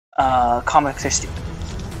Comics are stupid.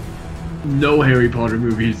 No Harry Potter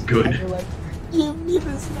movie is And good. you're like, give me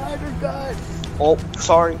the Snyder Cut. Oh,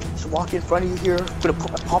 sorry. Just walk in front of you here. Gonna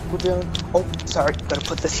put my popcorn down. Oh, sorry. Gotta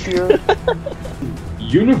put this here.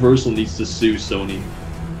 Universal needs to sue Sony.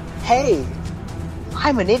 Hey,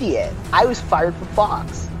 I'm an idiot. I was fired from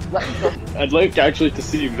Fox. Let me go. I'd like actually to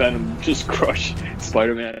see Venom just crush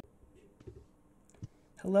Spider-Man.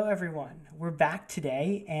 Hello, everyone. We're back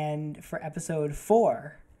today and for episode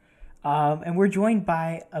 4. And we're joined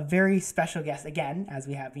by a very special guest again, as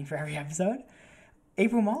we have been for every episode.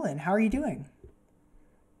 April Mullen, how are you doing?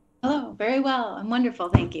 Hello, very well. I'm wonderful,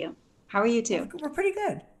 thank you. How are you too? We're pretty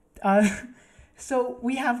good. So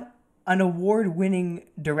we have an award-winning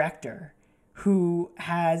director who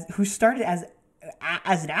started as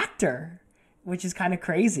an actor, which is kind of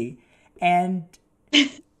crazy. And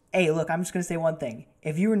hey, look, I'm just gonna say one thing: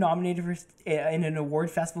 if you were nominated for in an award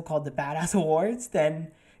festival called the Badass Awards,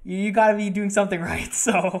 then you got to be doing something right.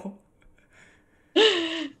 So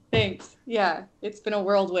Thanks. Yeah, it's been a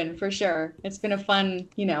whirlwind for sure. It's been a fun,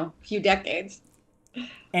 few decades.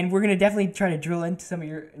 and we're gonna definitely try to drill into some of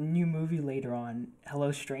your new movie later on,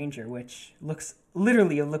 Hello Stranger, which looks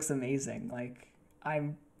amazing. Like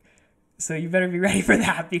I'm so you better be ready for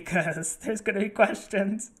that because there's gonna be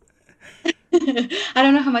questions. I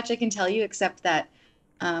don't know how much I can tell you except that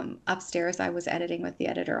upstairs I was editing with the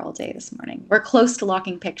editor all day this morning. We're close to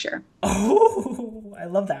locking picture. Oh, I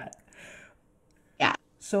love that. Yeah,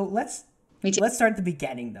 So let's me too. let's start at the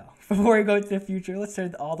beginning though. Before we go to the future, let's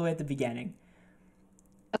start all the way at the beginning.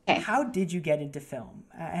 Okay. How did you get into film?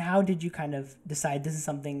 How did you kind of decide this is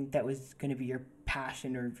something that was going to be your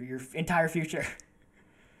passion or for your entire future?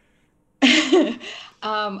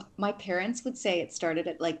 My parents would say it started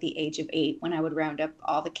at like the age of 8 when I would round up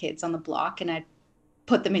all the kids on the block and I'd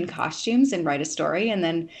put them in costumes and write a story and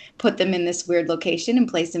then put them in this weird location and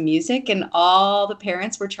play some music. And all the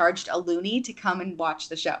parents were charged a loony to come and watch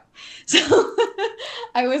the show. So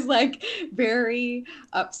I was like very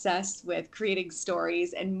obsessed with creating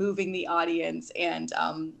stories and moving the audience and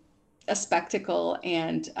a spectacle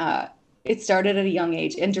and it started at a young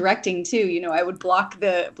age and directing too. I would block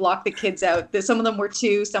the kids out. Some of them were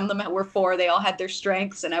 2, some of them were 4. They all had their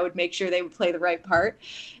strengths and I would make sure they would play the right part.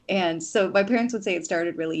 And so my parents would say it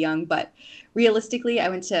started really young, but realistically I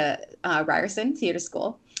went to Ryerson Theater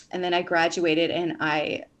School and then I graduated and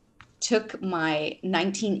I took my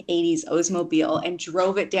 1980s Oldsmobile and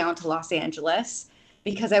drove it down to Los Angeles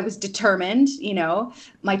because I was determined,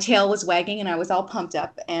 my tail was wagging and I was all pumped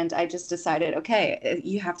up and I just decided, okay,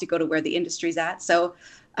 you have to go to where the industry's at. So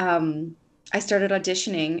I started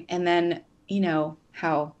auditioning and then,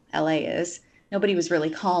 how LA is, nobody was really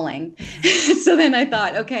calling. So then I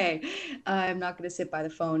thought, okay, I'm not going to sit by the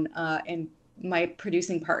phone. And my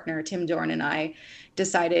producing partner, Tim Dorn, and I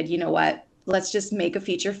decided, you know what, let's just make a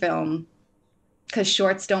feature film because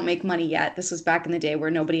shorts don't make money yet. This was back in the day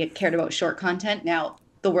where nobody cared about short content. Now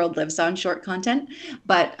the world lives on short content.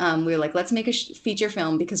 But we were like, let's make a feature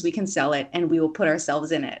film because we can sell it and we will put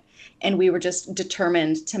ourselves in it. And we were just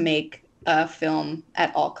determined to make a film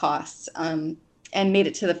at all costs and made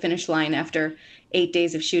it to the finish line after 8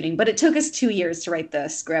 days of shooting. But it took us 2 years to write the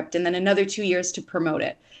script and then another 2 years to promote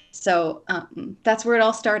it. So that's where it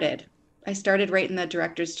all started. I started right in the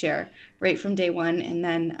director's chair, right from day one. And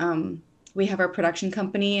then we have our production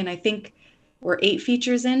company, and I think we're 8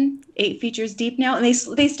 features deep now. And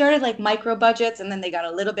they started like micro budgets, and then they got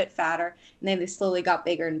a little bit fatter, and then they slowly got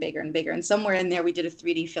bigger and bigger and bigger. And somewhere in there, we did a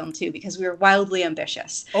 3D film too because we were wildly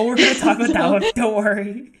ambitious. Oh, we're going to talk about that So, one. Don't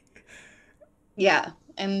worry. yeah,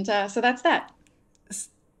 and so that's that.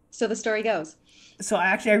 So the story goes. So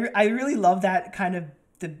I really love that kind of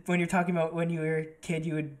when you're talking about when you were a kid,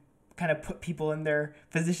 you would kind of put people in their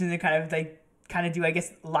positions and kind of do, I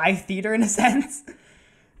guess, live theater in a sense.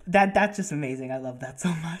 That's just amazing. I love that so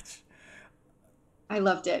much. I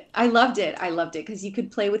loved it. I loved it. I loved it because you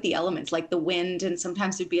could play with the elements like the wind, and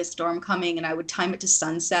sometimes there'd be a storm coming, and I would time it to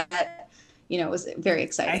sunset. It was very I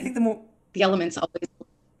exciting. think the more The elements always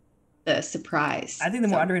the surprise. I think the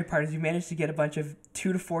more So underrated part is you managed to get a bunch of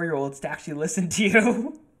 2 to 4-year-olds to actually listen to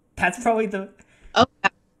you. That's probably the oh,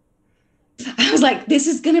 I was like, this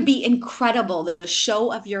is going to be incredible. The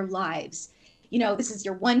show of your lives. This is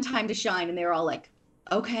your one time to shine. And they were all like,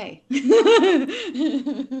 okay.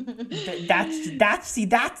 that's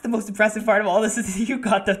the most impressive part of all this is you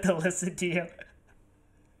got them to listen to you.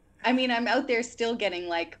 I mean, I'm out there still getting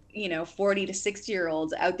like, 40 to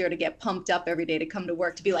 60-year-olds out there to get pumped up every day to come to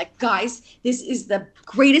work to be like, guys, this is the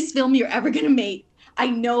greatest film you're ever going to make. I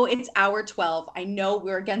know it's hour 12. I know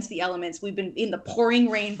we're against the elements. We've been in the pouring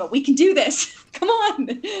rain, but we can do this. Come on.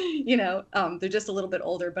 They're just a little bit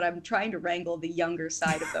older, but I'm trying to wrangle the younger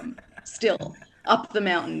side of them still up the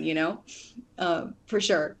mountain, for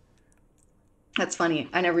sure. That's funny.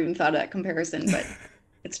 I never even thought of that comparison, but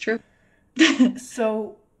it's true.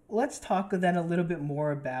 So let's talk then a little bit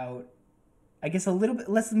more about, I guess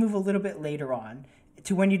let's move a little bit later on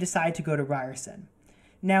to when you decide to go to Ryerson.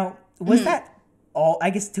 Now, was that all, I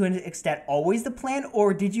guess to an extent, always the plan,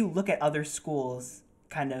 or did you look at other schools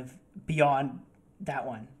kind of beyond that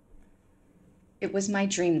one? It was my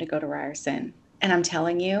dream to go to Ryerson. And I'm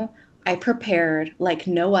telling you, I prepared like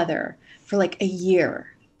no other for like a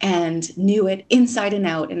year and knew it inside and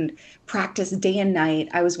out and practiced day and night.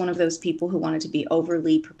 I was one of those people who wanted to be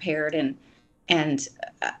overly prepared, and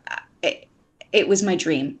it was my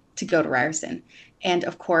dream to go to Ryerson. And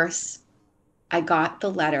of course, I got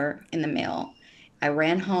the letter in the mail. I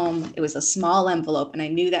ran home. It was a small envelope, and I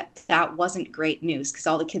knew that wasn't great news because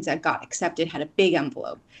all the kids that got accepted had a big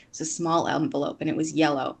envelope. It was a small envelope, and it was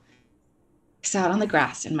yellow. I sat on the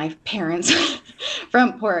grass in my parents'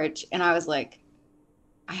 front porch, and I was like,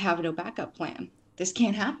 I have no backup plan. This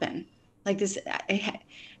can't happen. Like this, and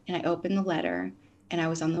I opened the letter, and I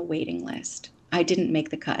was on the waiting list. I didn't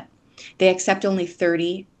make the cut. They accept only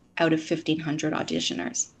 30 out of 1,500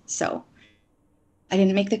 auditioners. So I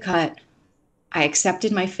didn't make the cut. I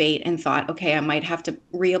accepted my fate and thought, okay, I might have to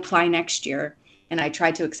reapply next year. And I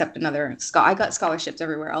tried to accept another, I got scholarships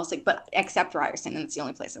everywhere else, but except Ryerson, and it's the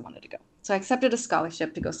only place I wanted to go. So I accepted a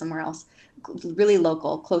scholarship to go somewhere else, really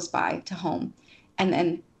local, close by to home. And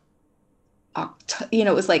then,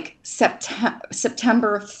 it was like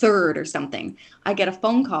September 3rd or something. I get a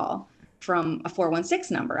phone call from a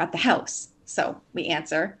 416 number at the house. So we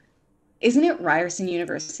answer. Isn't it Ryerson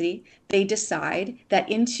University? They decide that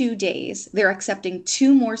in 2 days, they're accepting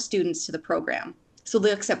 2 more students to the program. So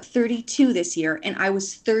they'll accept 32 this year, and I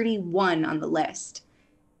was 31 on the list.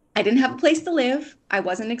 I didn't have a place to live. I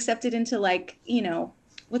wasn't accepted into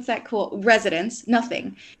what's that cool? Residence,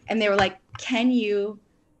 nothing. And they were like,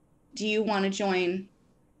 do you want to join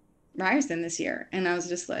Ryerson this year? And I was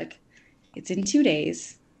just like, it's in 2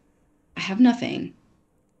 days. I have nothing.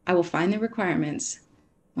 I will find the requirements.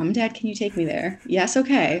 Mom and Dad, can you take me there? Yes,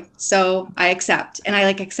 okay. So I accept. And I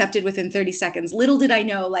accepted within 30 seconds. Little did I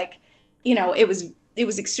know, it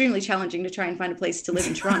was extremely challenging to try and find a place to live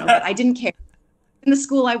in Toronto, but I didn't care. In the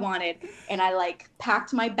school I wanted, and I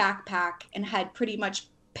packed my backpack and had pretty much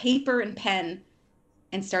paper and pen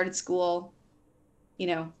and started school,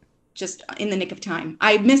 just in the nick of time.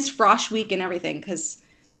 I missed Frosh Week and everything because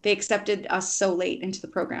they accepted us so late into the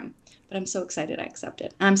program. But I'm so excited I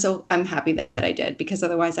accepted. I'm happy that I did, because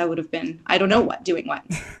otherwise I would have been, I don't know doing what.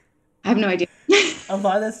 I have no idea. A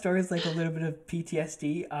lot of that story is like a little bit of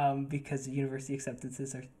PTSD because university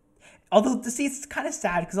acceptances are, although see, it's kind of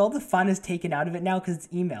sad because all the fun is taken out of it now because it's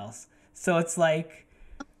emails. So it's like,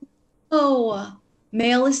 oh,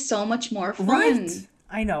 mail is so much more fun. Right?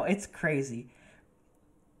 I know, it's crazy.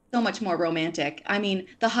 So much more romantic. I mean,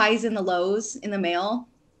 the highs and the lows in the mail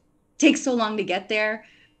takes so long to get there.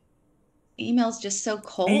 Email's just so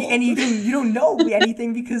cold, and you don't know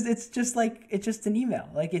anything because it's just an email.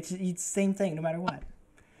 It's the same thing no matter what.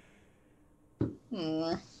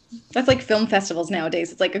 That's like film festivals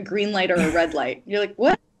nowadays. It's like a green light or a red light. You're like,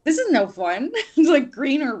 what? This is no fun. It's like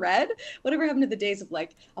green or red. Whatever happened to the days of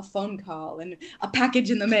a phone call and a package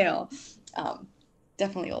in the mail?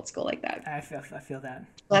 Definitely old school like that. I feel that.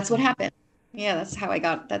 Well, that's what happened. Yeah, that's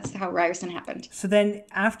how Ryerson happened. So then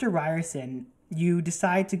after Ryerson, you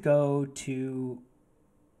decide to go to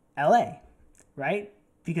LA, right?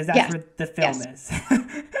 Because that's where the film is.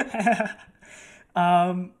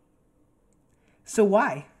 So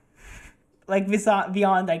why?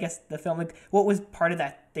 Beyond, I guess, the film, what was part of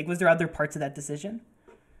that? Was there other parts of that decision?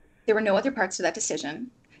 There were no other parts to that decision.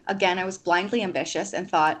 Again, I was blindly ambitious and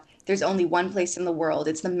thought there's only one place in the world.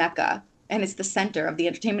 It's the Mecca. And it's the center of the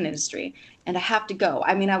entertainment industry. And I have to go.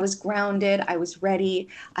 I mean, I was grounded. I was ready.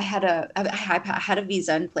 I had a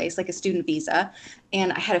visa in place, like a student visa.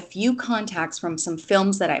 And I had a few contacts from some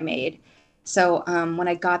films that I made. So when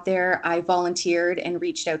I got there, I volunteered and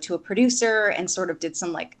reached out to a producer and sort of did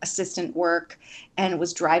some assistant work and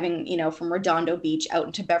was driving, from Redondo Beach out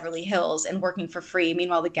into Beverly Hills and working for free.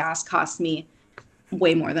 Meanwhile, the gas cost me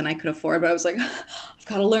way more than I could afford, but I was like, I've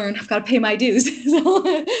got to learn, I've got to pay my dues.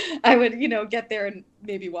 So I would, get there and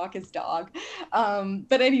maybe walk his dog.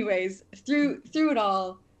 But anyways, through it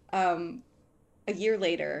all, a year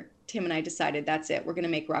later, Tim and I decided that's it. We're going to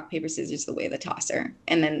make Rock, Paper, Scissors the Way of the Tosser.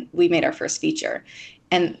 And then we made our first feature.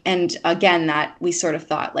 And again, that we sort of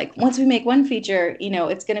thought like, once we make one feature, you know,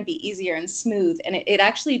 it's going to be easier and smooth. And it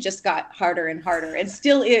actually just got harder and harder, and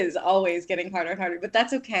still is always getting harder and harder, but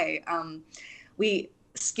that's okay.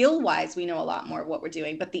 Skill wise, we know a lot more of what we're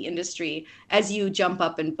doing, but the industry, as you jump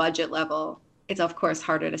up in budget level, it's of course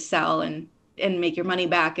harder to sell and make your money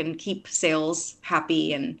back and keep sales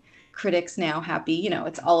happy and critics now happy. You know,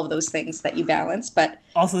 it's all of those things that you balance, but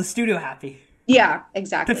Also the studio happy. yeah,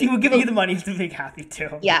 exactly. The people giving you the money to make happy too.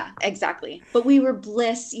 Yeah, exactly. But we were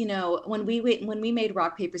bliss, you know, when we made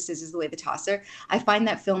Rock, Paper, Scissors the Way of the Tosser, I find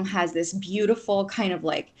that film has this beautiful kind of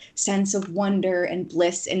like sense of wonder and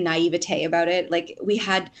bliss and naivete about it. Like we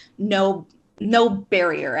had no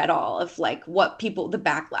barrier at all of like what people, the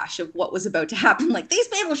backlash of what was about to happen. Like these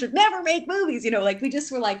people should never make movies, you know, like we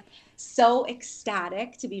just were like so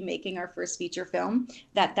ecstatic to be making our first feature film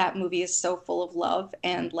that movie is so full of love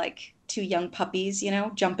and like two young puppies, you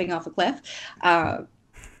know, jumping off a cliff. But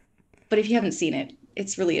if you haven't seen it,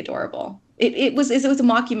 it's really adorable. It was a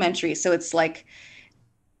mockumentary. So it's like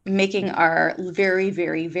making our very,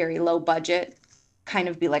 very, very low budget kind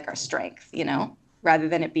of be like our strength, you know? Rather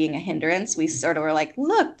than it being a hindrance, we sort of were like,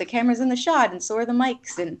 look, the camera's in the shot and so are the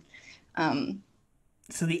mics. And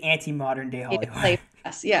so the anti-modern day Hollywood.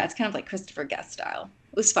 Yeah, it's kind of like Christopher Guest style.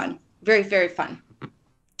 It was fun. Very, very fun.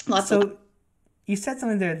 So you said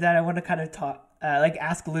something there that I want to kind of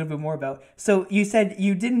ask a little bit more about. So you said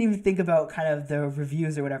you didn't even think about kind of the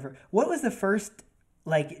reviews or whatever. What was the first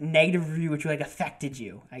like negative review which like affected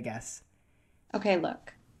you, I guess? Okay,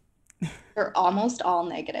 look. They're almost all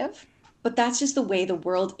negative. But that's just the way the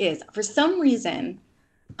world is. For some reason,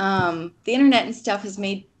 the internet and stuff has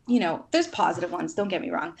made, you know, there's positive ones, don't get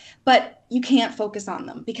me wrong, but you can't focus on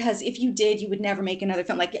them because if you did, you would never make another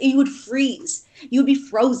film. Like you would freeze. You would be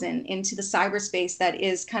frozen into the cyberspace that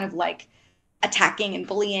is kind of like attacking and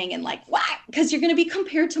bullying and like, what? Because you're going to be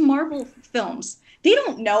compared to Marvel films. They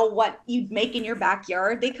don't know what you'd make in your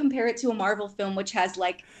backyard. They compare it to a Marvel film, which has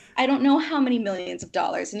like, I don't know how many millions of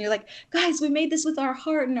dollars. And you're like, guys, we made this with our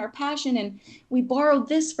heart and our passion. And we borrowed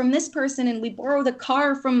this from this person. And we borrowed a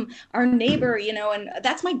car from our neighbor, you know, and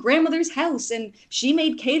that's my grandmother's house. And she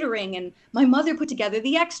made catering. And my mother put together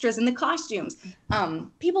the extras and the costumes.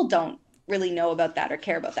 People don't really know about that or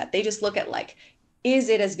care about that. They just look at like, is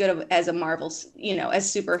it as good as a Marvel's, you know,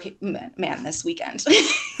 as Superman this weekend?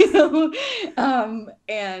 You know?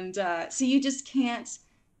 So you just can't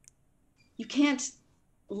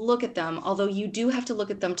look at them, although you do have to look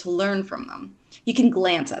at them to learn from them. You can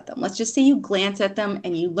glance at them. Let's just say you glance at them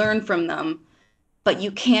and you learn from them, but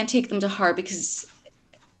you can't take them to heart because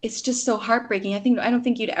it's just so heartbreaking. I don't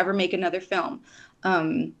think you'd ever make another film.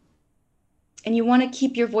 And you want to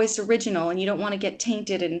keep your voice original and you don't want to get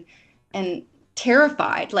tainted and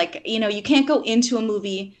terrified. Like, you know, you can't go into a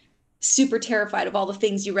movie super terrified of all the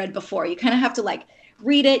things you read before. You kind of have to like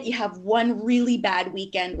read it. You have one really bad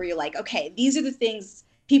weekend where you're like, okay, these are the things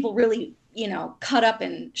people really, you know, cut up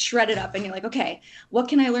and shredded up. And you're like, okay, what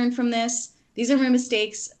can I learn from this? These are my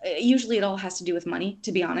mistakes. Usually it all has to do with money,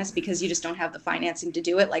 to be honest, because you just don't have the financing to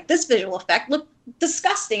do it. Like this visual effect looked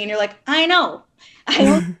disgusting. And you're like, I know, I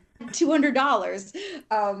owe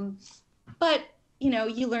 $200. But you know,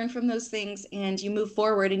 you learn from those things and you move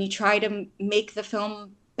forward and you try to make the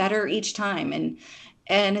film better each time. And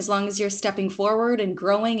as long as you're stepping forward and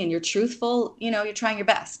growing and you're truthful, you know, you're trying your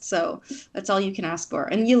best. So that's all you can ask for.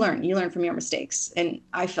 And you learn from your mistakes. And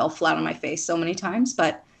I fell flat on my face so many times,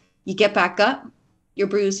 but you get back up, you're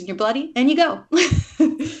bruised and you're bloody, and you go.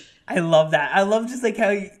 I love that. I love just like how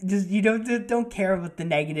you don't care about the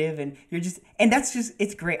negative and you're just, and that's just,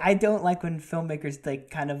 it's great. I don't like when filmmakers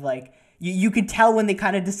like kind of like, you can tell when they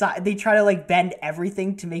kind of decide, they try to like bend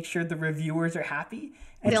everything to make sure the reviewers are happy.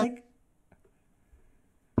 And it's like,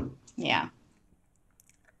 yeah.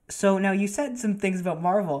 So now you said some things about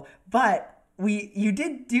Marvel, but you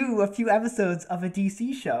did do a few episodes of a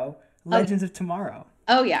DC show, Legends of Tomorrow.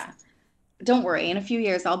 Oh yeah. Don't worry. In a few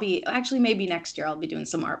years, maybe next year I'll be doing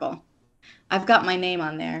some Marvel. I've got my name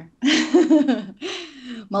on there. So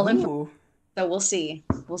we'll see.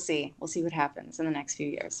 We'll see what happens in the next few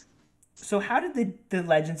years. So how did the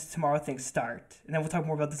Legends of Tomorrow thing start? And then we'll talk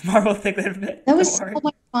more about this Marvel thing in a bit. That was so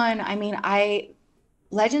much fun. I mean,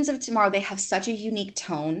 Legends of Tomorrow, they have such a unique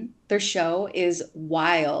tone. Their show is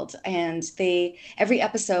wild. And every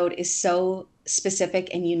episode is so specific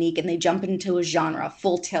and unique. And they jump into a genre,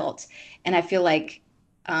 full tilt. And I feel like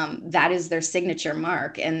that is their signature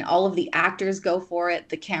mark. And all of the actors go for it.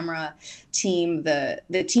 The camera team,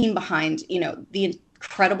 the team behind, the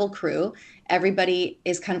incredible crew. Everybody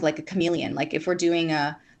is kind of like a chameleon. Like if we're doing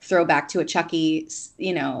a throwback to a Chucky,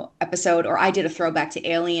 episode, or I did a throwback to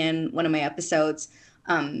Alien, one of my episodes.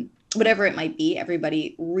 Whatever it might be,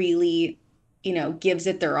 everybody really, gives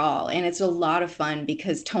it their all. And it's a lot of fun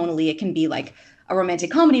because tonally it can be like a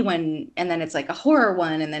romantic comedy one, and then it's like a horror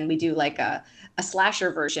one, and then we do like a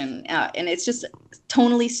slasher version. And it's just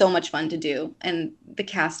tonally so much fun to do. And the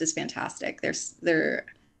cast is fantastic. They're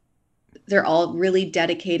all really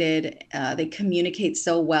dedicated. They communicate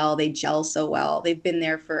so well. They gel so well. They've been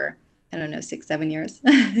there for, I don't know, 6-7 years.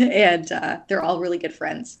 And they're all really good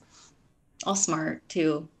friends. All smart,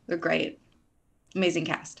 too. They're great. Amazing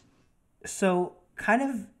cast. So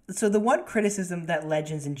the one criticism that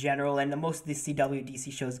Legends in general and most of the CW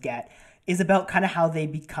DC shows get is about kind of how they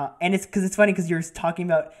become, and it's funny because you're talking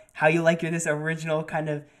about how you like this original kind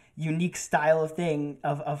of unique style of thing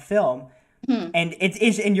of film. And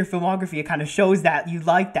it's in your filmography. It kind of shows that you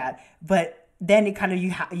like that, but then it kind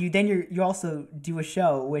of you also do a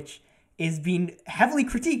show which is being heavily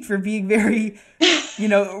critiqued for being very,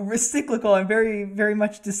 cyclical and very very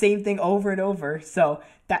much the same thing over and over. So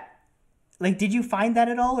that, like, did you find that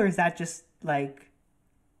at all, or is that just like?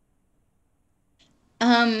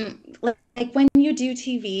 Like when you do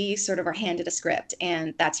TV, you sort of are handed a script,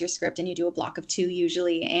 and that's your script, and you do a block of 2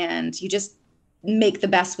 usually, and you just make the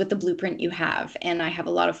best with the blueprint you have. And I have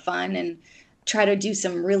a lot of fun and try to do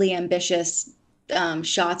some really ambitious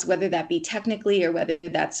shots, whether that be technically or whether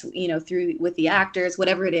that's, through with the actors,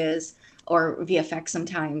 whatever it is, or VFX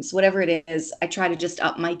sometimes, whatever it is, I try to just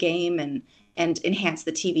up my game and enhance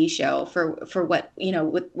the TV show for what,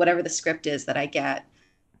 with whatever the script is that I get.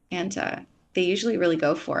 And they usually really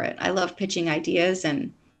go for it. I love pitching ideas,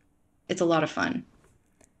 and it's a lot of fun.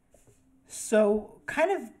 So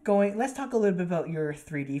let's talk a little bit about your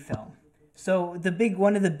 3D film. So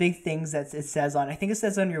one of the big things that it says on, I think it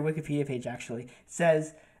says on your Wikipedia page actually,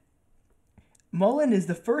 says Mullen is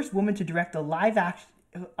the first woman to direct a live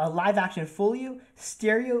action fully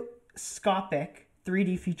stereoscopic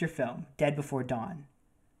 3D feature film, Dead Before Dawn.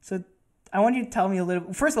 So I want you to tell me a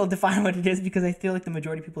little, first of all, define what it is, because I feel like the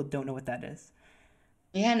majority of people don't know what that is.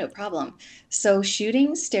 Yeah, no problem. So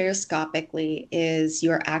shooting stereoscopically is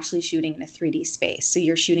you're actually shooting in a 3D space. So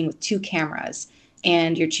you're shooting with 2 cameras,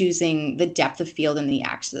 and you're choosing the depth of field and the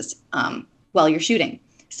axis while you're shooting.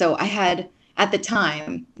 So I had, at the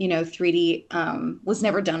time, 3D was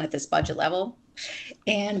never done at this budget level.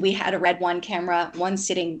 And we had a Red One camera, one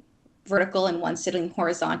sitting vertical and one sitting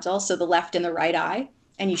horizontal. So the left and the right eye,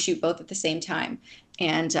 and you shoot both at the same time.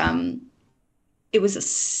 And it was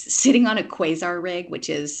sitting on a Quasar rig,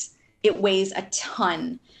 it weighs a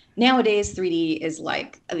ton. Nowadays, 3D is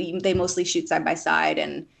like, they mostly shoot side by side,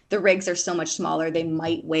 and the rigs are so much smaller. They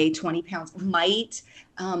might weigh 20 pounds.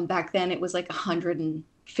 Back then it was like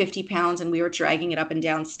 150 pounds, and we were dragging it up and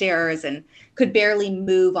down stairs and could barely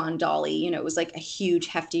move on dolly. It was like a huge,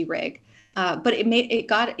 hefty rig. But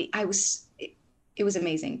it was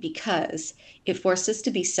amazing because it forced us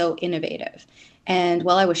to be so innovative. And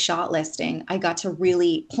while I was shot listing, I got to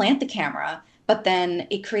really plant the camera, but then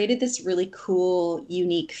it created this really cool,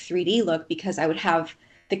 unique 3D look because I would have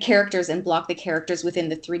the characters and block the characters within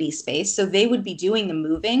the 3D space. So they would be doing the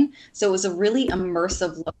moving. So it was a really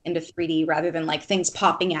immersive look into 3D rather than like things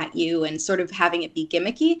popping at you and sort of having it be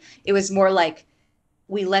gimmicky. It was more like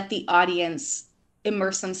we let the audience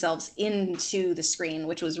immerse themselves into the screen,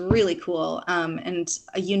 which was really cool, and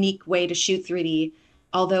a unique way to shoot 3D,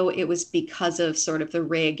 although it was because of sort of the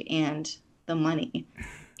rig and the money.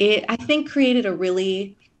 It, I think, created a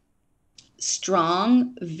really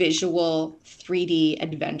strong visual 3D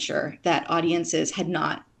adventure that audiences had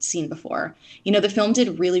not seen before. The film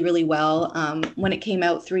did really, really well. When it came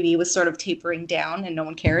out, 3D was sort of tapering down and no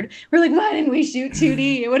one cared. We're like, why didn't we shoot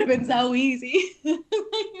 2D? It would have been so easy.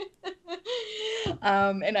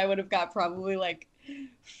 And I would have got probably like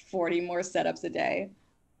 40 more setups a day.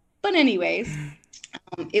 But anyways,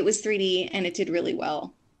 it was 3D and it did really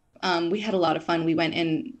well. We had a lot of fun. We went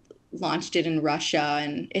and launched it in Russia,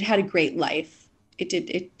 and it had a great life.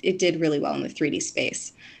 It did really well in the 3D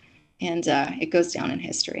space, and it goes down in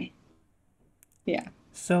history. Yeah.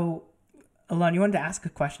 So, Alon, you wanted to ask a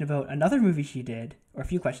question about another movie she did, or a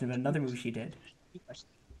few questions about another movie she did.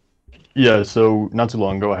 Yeah, so not too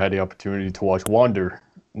long ago, I had the opportunity to watch Wander,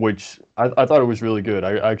 which I thought it was really good.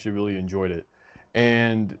 I actually really enjoyed it.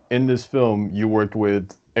 And in this film, you worked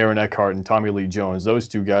with Aaron Eckhart and Tommy Lee Jones. Those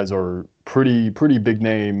two guys are pretty big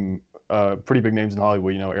names in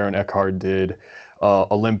Hollywood. Aaron Eckhart did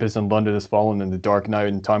Olympus and London Has Fallen and The Dark Knight,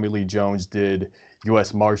 and Tommy Lee Jones did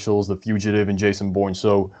U.S. Marshals, The Fugitive, and Jason Bourne.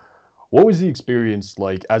 So what was the experience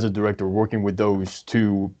like as a director working with those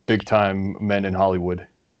two big-time men in Hollywood?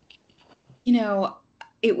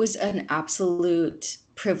 it was an absolute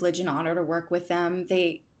privilege and honor to work with them.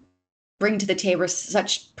 They bring to the table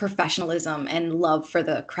such professionalism and love for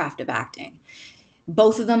the craft of acting.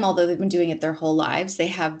 Both of them, although they've been doing it their whole lives, they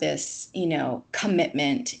have this,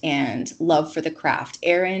 commitment and love for the craft.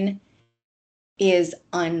 Aaron is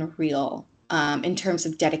unreal in terms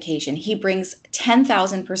of dedication. He brings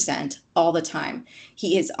 10,000% all the time.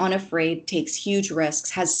 He is unafraid, takes huge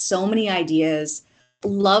risks, has so many ideas,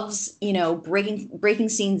 loves, breaking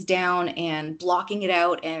scenes down and blocking it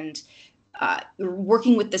out and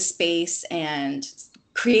working with the space and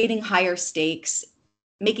creating higher stakes,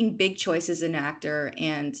 making big choices as an actor,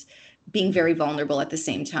 and being very vulnerable at the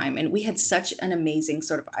same time. And we had such an amazing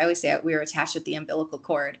sort of, I always say we were attached at the umbilical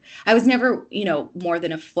cord. I was never, more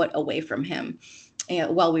than a foot away from him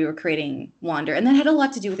while we were creating Wander. And that had a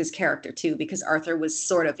lot to do with his character too, because Arthur was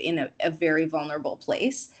sort of in a very vulnerable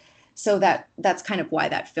place. So that's kind of why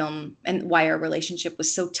that film and why our relationship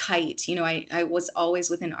was so tight. I was always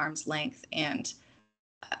within arm's length, and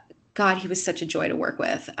God, he was such a joy to work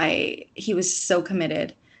with. He was so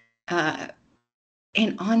committed.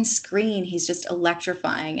 And on screen, he's just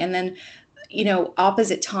electrifying. And then,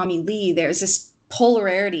 opposite Tommy Lee, there's this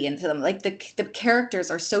polarity into them. Like the characters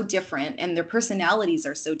are so different and their personalities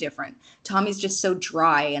are so different. Tommy's just so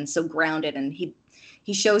dry and so grounded, and he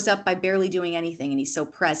shows up by barely doing anything, and he's so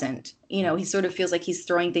present. He sort of feels like he's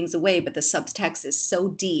throwing things away, but the subtext is so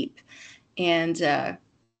deep. And,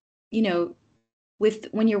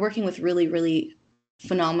 when you're working with really, really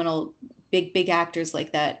phenomenal, big actors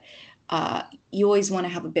like that, you always want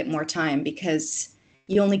to have a bit more time because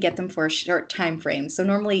you only get them for a short time frame. So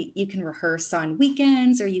normally you can rehearse on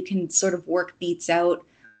weekends, or you can sort of work beats out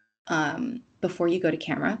before you go to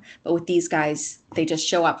camera. But with these guys, they just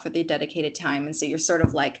show up for the dedicated time. And so you're sort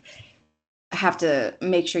of like, have to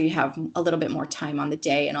make sure you have a little bit more time on the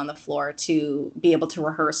day and on the floor to be able to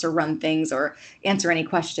rehearse or run things or answer any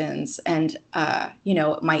questions. And, my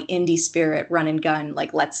indie spirit, run and gun,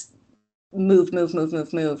 like, let's move.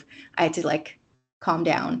 I had to calm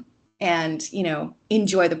down and,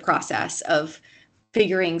 enjoy the process of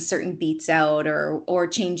figuring certain beats out or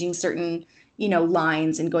changing certain,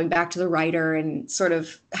 lines and going back to the writer and sort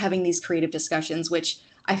of having these creative discussions, which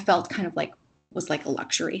I felt kind of was like a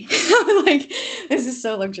luxury. This is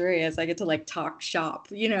so luxurious. I get to talk shop,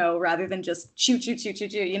 rather than just shoot.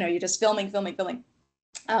 You're just filming.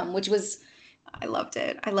 Which was, I loved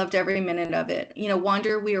it. I loved every minute of it.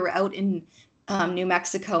 Wander, we were out in New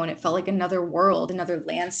Mexico, and it felt like another world, another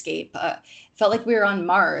landscape. Felt like we were on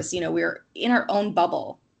Mars. We were in our own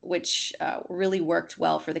bubble, which really worked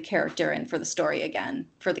well for the character and for the story, again,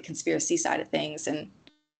 for the conspiracy side of things. And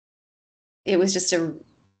it was just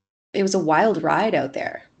it was a wild ride out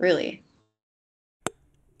there, really.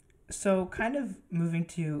 So kind of moving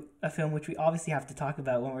to a film which we obviously have to talk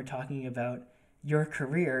about when we're talking about your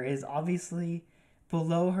career is obviously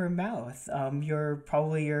Below Her Mouth. Your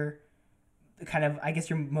kind of, I guess,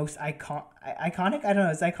 your most iconic, I don't know,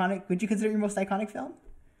 is iconic, would you consider your most iconic film?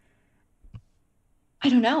 I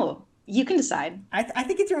don't know. You can decide. I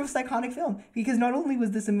think it's your most iconic film because not only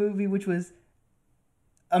was this a movie which was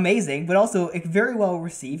amazing, but also very well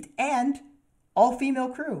received and all female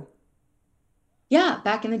crew. Yeah,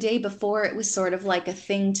 back in the day, before it was sort of like a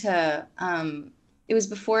thing to, it was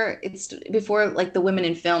before the women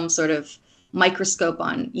in film sort of microscope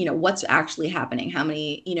on, what's actually happening, how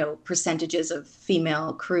many, percentages of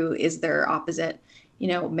female crew is there opposite,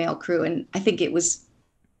 male crew. And I think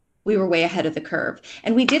we were way ahead of the curve.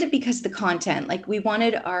 And we did it because of the content. We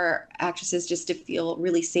wanted our actresses just to feel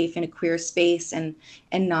really safe in a queer space and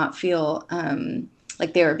not feel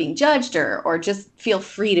like they were being judged or just feel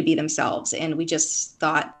free to be themselves. And we just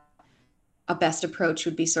thought a best approach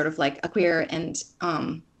would be sort of like a queer and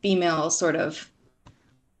female sort of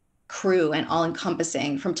crew and all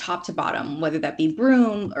encompassing from top to bottom, whether that be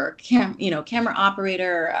broom or camera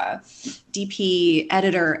operator, DP,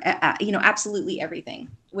 editor, absolutely everything,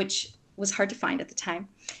 which was hard to find at the time,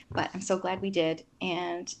 but I'm so glad we did.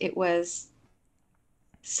 And it was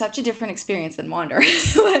such a different experience than Wander.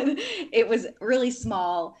 It was really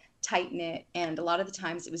small, tight knit. And a lot of the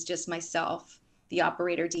times it was just myself, the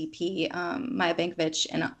operator, DP, Maya Bankovich,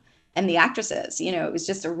 and the actresses. It was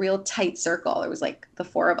just a real tight circle. It was the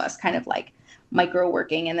four of us kind of micro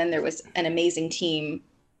working. And then there was an amazing team,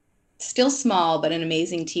 still small, but an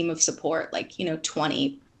amazing team of support,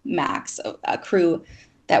 20 max, a crew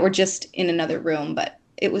that were just in another room. But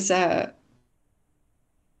it was that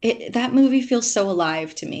movie feels so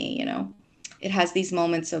alive to me. It has these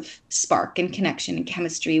moments of spark and connection and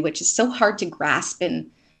chemistry, which is so hard to grasp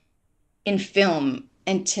in film,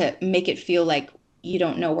 and to make it feel like you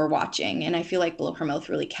don't know we're watching. And I feel like Below Her Mouth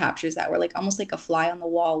really captures that. We're like almost like a fly on the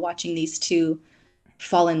wall watching these two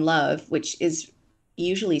fall in love, which is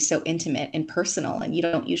usually so intimate and personal. And you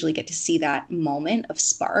don't usually get to see that moment of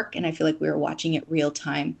spark. And I feel like we were watching it real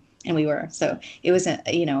time. And we were. So it was,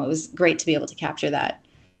 it was great to be able to capture that.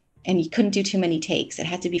 And you couldn't do too many takes. It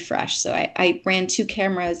had to be fresh. So I ran 2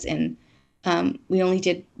 cameras, and we only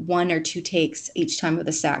did 1 or 2 takes each time of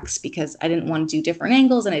the sex because I didn't want to do different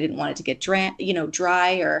angles, and I didn't want it to get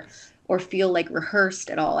dry or feel like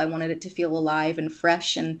rehearsed at all. I wanted it to feel alive and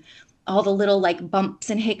fresh, and all the little like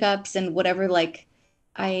bumps and hiccups and whatever. Like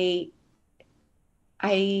I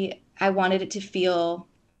wanted it to feel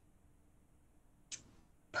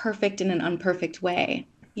perfect in an unperfect way,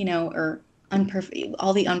 or unperfect.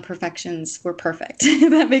 All the unperfections were perfect. If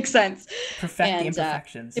that makes sense. Perfect the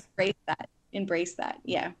imperfections. Embrace that.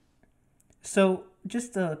 Yeah. So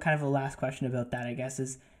just a kind of a last question about that, I guess,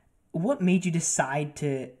 is what made you decide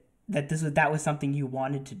that was something you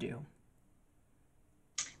wanted to do?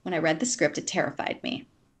 When I read the script, it terrified me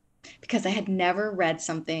because I had never read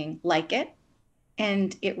something like it.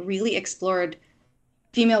 And it really explored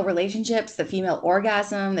female relationships, the female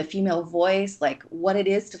orgasm, the female voice, like what it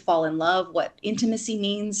is to fall in love, what intimacy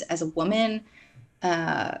means as a woman.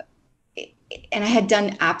 And I had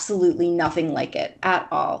done absolutely nothing like it at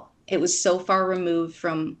all. It was so far removed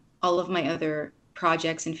from all of my other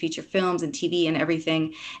projects and feature films and TV and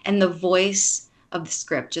everything. And the voice of the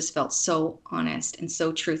script just felt so honest and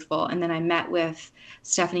so truthful. And then I met with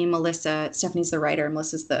Stephanie and Melissa. Stephanie's the writer,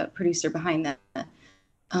 Melissa's the producer behind the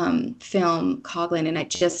film Coughlin, and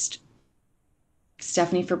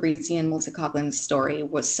Stephanie Fabrizi and Melissa Coughlin's story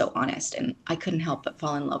was so honest, and I couldn't help but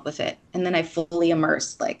fall in love with it. And then I fully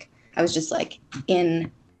immersed, like I was just like in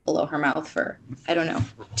Below Her Mouth for, I don't know,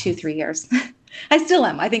 2-3 years. I still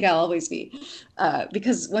am. I think I'll always be,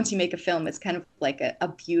 because once you make a film, it's kind of like a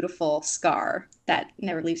beautiful scar that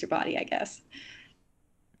never leaves your body, I guess.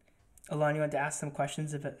 Alon, you want to ask some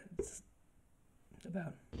questions about?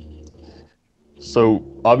 So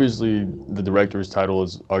obviously the director's title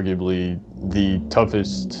is arguably the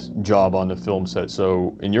toughest job on the film set.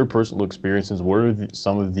 So in your personal experiences, what are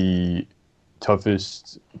some of the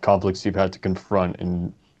toughest conflicts you've had to confront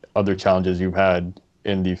and other challenges you've had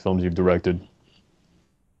in the films you've directed?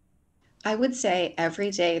 I would say every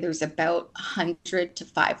day there's about 100 to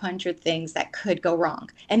 500 things that could go wrong,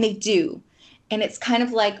 and they do. And it's kind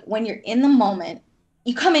of like when you're in the moment,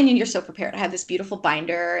 you come in and you're so prepared. I have this beautiful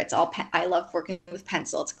binder. It's all, I love working with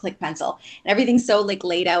pencil. It's a click pencil, and everything's so like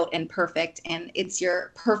laid out and perfect, and it's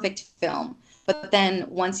your perfect film. But then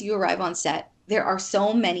once you arrive on set, there are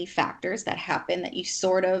so many factors that happen that you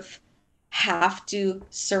sort of have to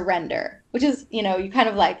surrender, which is, you kind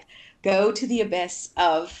of like go to the abyss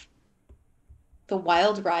of the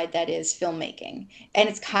wild ride that is filmmaking. And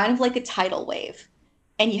it's kind of like a tidal wave,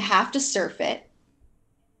 and you have to surf it.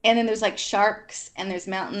 And then there's like sharks, and there's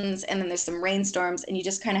mountains, and then there's some rainstorms, and you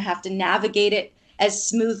just kind of have to navigate it as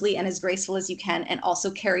smoothly and as graceful as you can, and also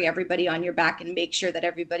carry everybody on your back and make sure that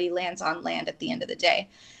everybody lands on land at the end of the day.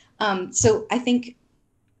 So I think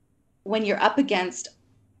when you're up against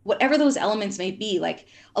whatever those elements may be, like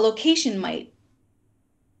a location might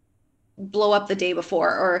blow up the day before,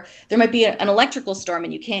 or there might be an electrical storm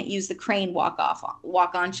and you can't use the crane walk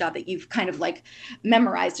on shot that you've kind of like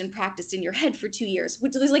memorized and practiced in your head for 2 years,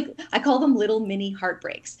 which there's like, I call them little mini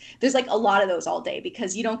heartbreaks. There's like a lot of those all day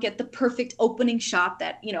because you don't get the perfect opening shot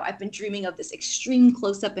that, I've been dreaming of, this extreme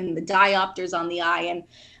close up and the diopters on the eye.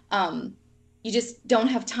 And you just don't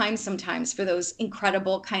have time sometimes for those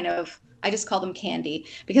incredible kind of, I just call them candy,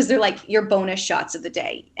 because they're like your bonus shots of the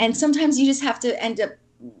day. And sometimes you just have to end up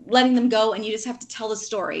letting them go, and you just have to tell the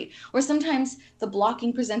story. Or sometimes the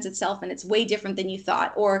blocking presents itself and it's way different than you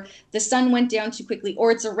thought, or the sun went down too quickly,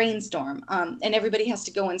 or it's a rainstorm, and everybody has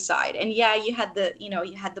to go inside. And yeah, you had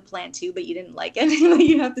the plan too, but you didn't like it.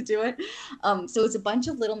 You have to do it. So it's a bunch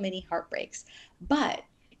of little mini heartbreaks, but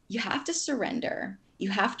you have to surrender.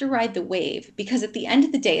 You have to ride the wave, because at the end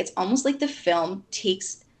of the day, it's almost like the film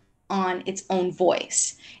takes on its own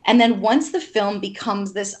voice. And then once the film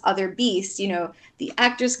becomes this other beast, the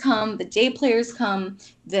actors come, the day players come,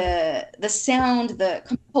 the sound, the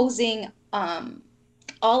composing,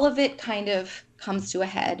 all of it kind of comes to a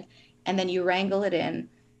head, and then you wrangle it in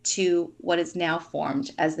to what is now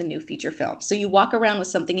formed as the new feature film. So you walk around with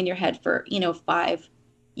something in your head for, 5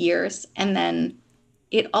 years, and then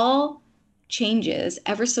it all changes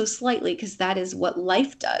ever so slightly, because that is what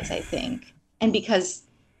life does, I think. And because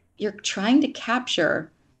you're trying to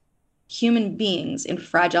capture human beings in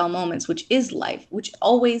fragile moments, which is life, which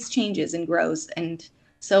always changes and grows. And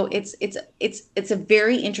so it's a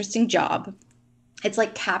very interesting job. It's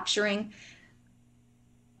like capturing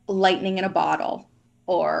lightning in a bottle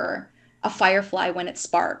or a firefly when it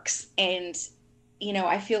sparks. And,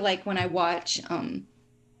 I feel like when I watch,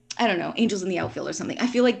 I don't know, Angels in the Outfield or something, I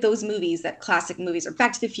feel like those movies, that classic movies, or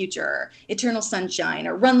Back to the Future, or Eternal Sunshine,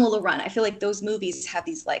 or Run Lola Run, I feel like those movies have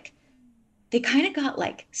these like, they kind of got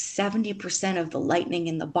like 70% of the lightning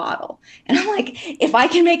in the bottle. And I'm like, if I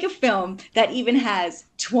can make a film that even has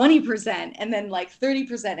 20% and then like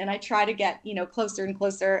 30%, and I try to get, closer and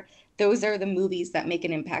closer, those are the movies that make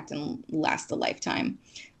an impact and last a lifetime.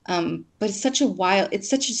 But it's such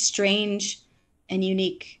a strange and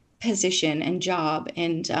unique position and job.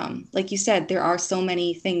 And like you said, there are so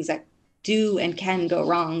many things that do and can go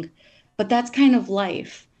wrong, but that's kind of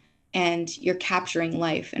life. And you're capturing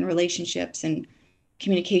life and relationships and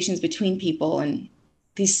communications between people and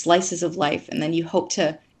these slices of life. And then you hope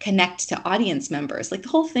to connect to audience members. Like the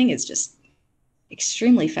whole thing is just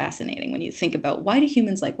extremely fascinating when you think about, why do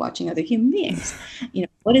humans like watching other human beings?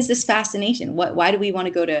 What is this fascination? Why do we want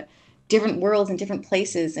to go to different worlds and different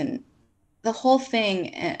places? And the whole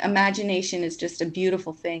thing, imagination is just a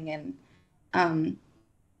beautiful thing. And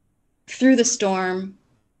through the storm,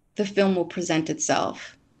 the film will present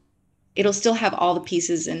itself. It'll still have all the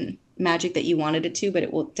pieces and magic that you wanted it to, but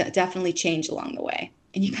it will definitely change along the way.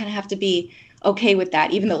 And you kind of have to be okay with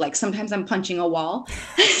that, even though like sometimes I'm punching a wall,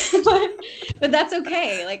 but that's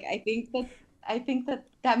okay. Like, I think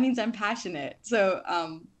that means I'm passionate. So,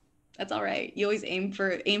 that's all right. You always aim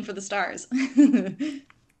for the stars.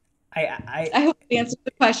 I hope I answered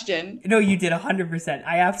the question. No, you did 100%.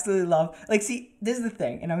 I absolutely love, like, see, this is the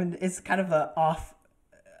thing, and it's kind of a off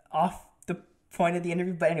the point of the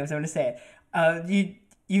interview, but anyways, I'm going to say it.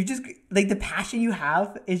 You just, like, the passion you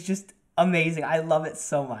have is just amazing. I love it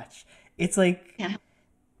so much. It's like, yeah.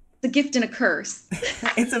 It's a gift and a curse.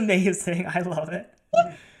 It's amazing. I love it.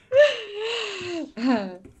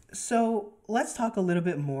 So let's talk a little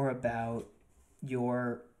bit more about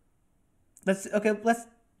let's talk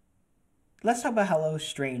about Hello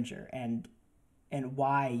Stranger and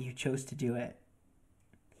why you chose to do it.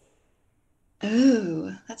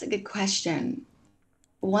 Oh, that's a good question.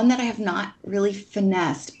 One that I have not really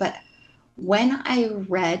finessed, but when I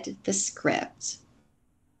read the script,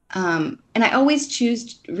 and I always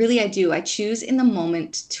choose, really I do, I choose in the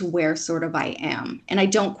moment to where sort of I am, and I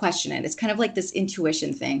don't question it. It's kind of like this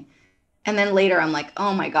intuition thing. And then later I'm like,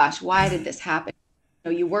 oh my gosh, why did this happen?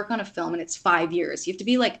 You work on a film and it's 5 years. You have to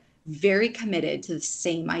be like very committed to the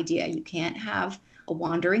same idea. You can't have a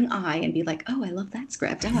wandering eye and be like, oh, I love that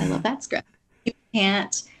script. Oh, I love that script.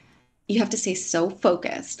 You have to stay so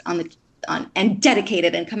focused on and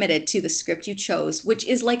dedicated and committed to the script you chose, which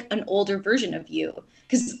is like an older version of you.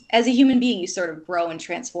 Because as a human being, you sort of grow and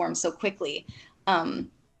transform so quickly.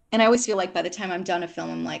 And I always feel like by the time I'm done a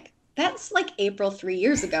film, I'm like, that's like April 3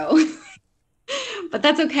 years ago. But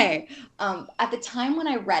that's okay. At the time when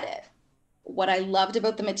I read it, what I loved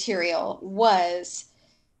about the material was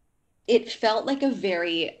it felt like a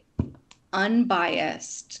very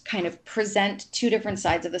unbiased kind of present two different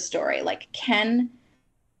sides of the story. Like, can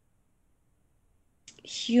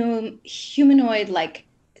humanoid like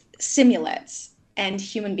simulates and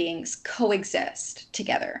human beings coexist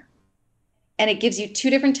together? And it gives you two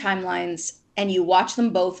different timelines and you watch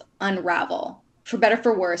them both unravel. For better,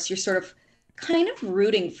 for worse, you're sort of kind of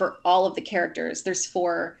rooting for all of the characters. There's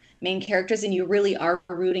 4 main characters and you really are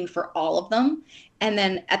rooting for all of them. And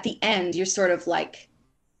then at the end, you're sort of like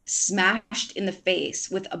smashed in the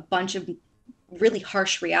face with a bunch of really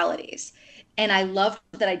harsh realities. And I loved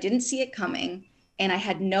that I didn't see it coming and I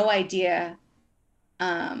had no idea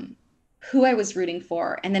who I was rooting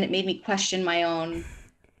for. And then it made me question my own,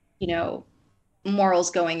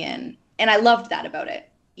 morals going in. And I loved that about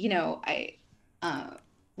it.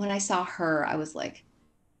 When I saw her, I was like,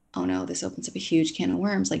 oh no, this opens up a huge can of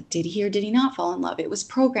worms. Like, did he or did he not fall in love? It was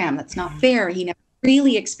programmed. That's not fair. He never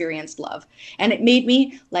really experienced love. And it made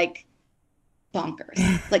me like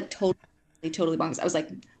bonkers, like totally bonkers. I was like,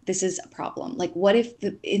 this is a problem. Like, what if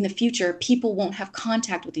in the future people won't have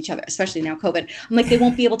contact with each other, especially now COVID? I'm like, they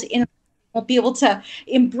won't be able to won't be able to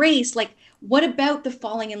embrace, like, what about the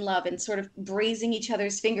falling in love and sort of grazing each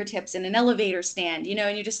other's fingertips in an elevator stand,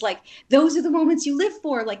 and you're just like, those are the moments you live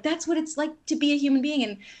for. Like, that's what it's like to be a human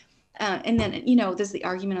being. And then, there's the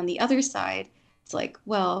argument on the other side. It's like,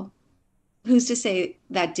 well, who's to say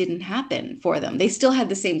that didn't happen for them? They still had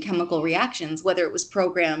the same chemical reactions, whether it was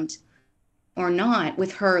programmed or not.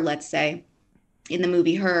 With Her, let's say, in the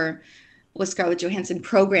movie Her, was Scarlett Johansson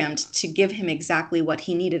programmed to give him exactly what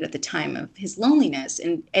he needed at the time of his loneliness.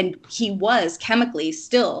 And he was chemically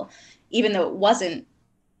still, even though it wasn't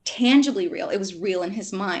tangibly real. It was real in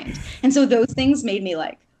his mind. And so those things made me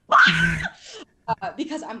like,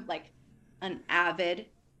 because I'm like an avid,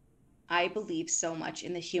 I believe so much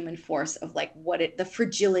in the human force of like the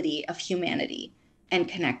fragility of humanity and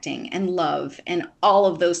connecting and love and all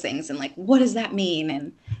of those things. And like, what does that mean?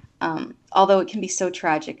 And although it can be so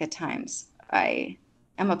tragic at times, I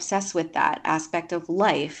am obsessed with that aspect of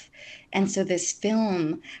life. And so this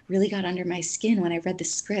film really got under my skin. When I read the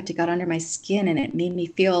script, it got under my skin and it made me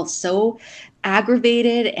feel so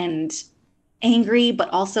aggravated and angry, but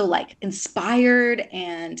also like inspired.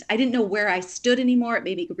 And I didn't know where I stood anymore. It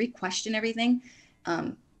made me re-question everything.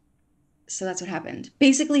 So that's what happened.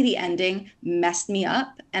 Basically, the ending messed me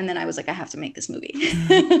up. And then I was like, I have to make this movie.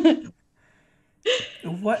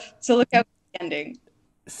 What? So look out for the ending.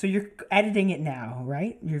 So you're editing it now,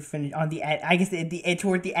 right? You're finished on I guess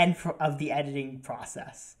toward the end of the editing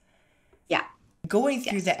process. Yeah. Going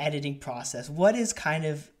through the editing process, what is kind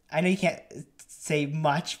of, I know you can't say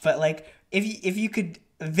much, but like if you could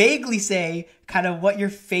vaguely say kind of what your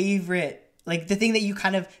favorite, like the thing that you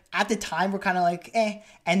kind of at the time were kind of like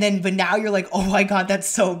and then but now you're like, oh my god, that's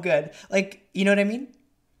so good. Like, you know what I mean?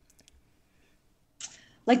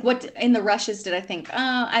 Like what in the rushes did I think?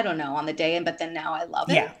 I don't know on the day, but then now I love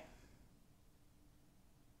it. Yeah.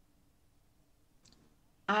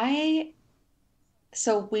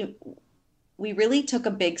 So we really took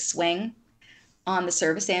a big swing on the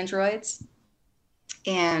service androids,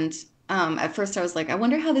 and at first I was like, I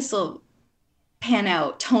wonder how this will pan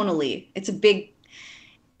out tonally. It's a big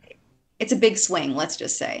swing, let's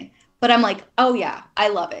just say. But I'm like, oh yeah, I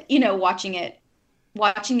love it. You know, watching it,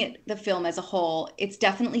 the film as a whole, it's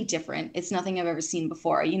definitely different. It's nothing I've ever seen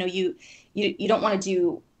before. You know, you don't want to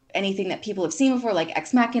do anything that people have seen before, like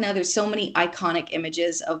Ex Machina. There's so many iconic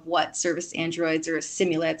images of what service androids or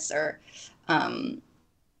simulates or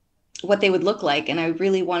what they would look like. And I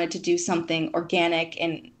really wanted to do something organic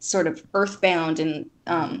and sort of earthbound.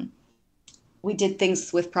 And we did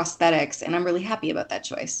things with prosthetics, and I'm really happy about that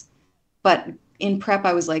choice. But in prep,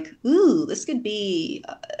 I was like, ooh, this could be,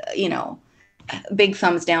 big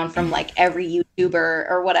thumbs down from like every YouTuber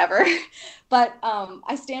or whatever. But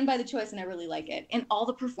I stand by the choice and I really like it. And all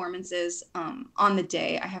the performances on the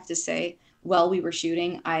day, I have to say, while we were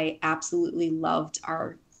shooting, I absolutely loved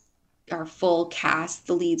our full cast.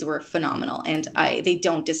 The leads were phenomenal, and they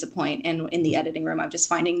don't disappoint. And in the editing room, I'm just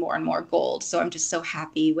finding more and more gold. So I'm just so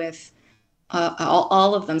happy with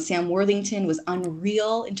all of them. Sam Worthington was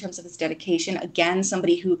unreal in terms of his dedication. Again,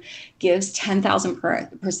 somebody who gives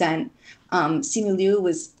 10,000%. Simu Liu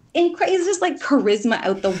was incredible. He's just like charisma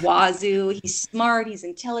out the wazoo. He's smart. He's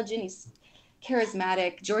intelligent. He's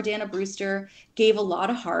charismatic. Jordana Brewster gave a lot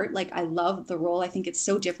of heart. Like, I love the role. I think it's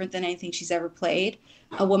so different than anything she's ever played.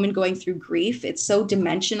 A woman going through grief. It's so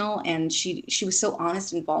dimensional, and she was so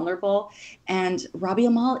honest and vulnerable. And Robbie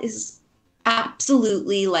Amal is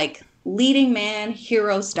absolutely like leading man,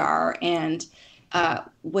 hero star, and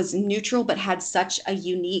was neutral but had such a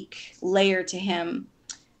unique layer to him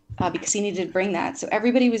because he needed to bring that. So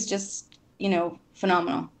everybody was just,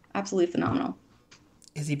 phenomenal. Absolutely phenomenal.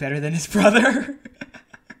 Is he better than his brother?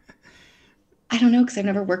 I don't know, because I've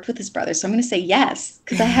never worked with his brother, so I'm going to say yes,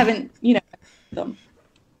 because I haven't, them.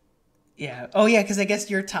 Yeah. Oh, yeah, because I guess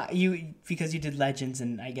because you did Legends,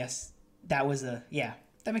 and I guess that was that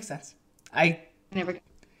makes sense. I never.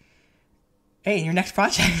 Hey, your next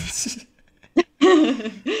project.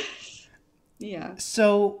 Yeah.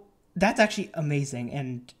 So that's actually amazing,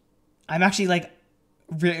 and I'm actually like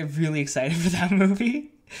really excited for that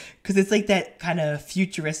movie because it's like that kind of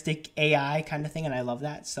futuristic AI kind of thing, and I love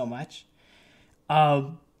that so much.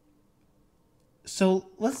 So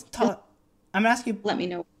let's talk. I'm gonna ask you. Let me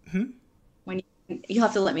know when you'll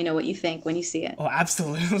have to let me know what you think when you see it. Oh,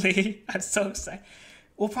 absolutely! I'm so excited.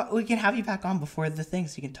 We can have you back on before the thing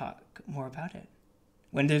so you can talk more about it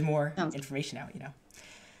when there's more information out.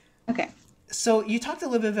 Okay. So you teased a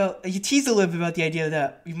little bit about the idea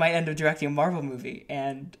that you might end up directing a Marvel movie,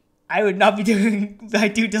 and I would not be doing my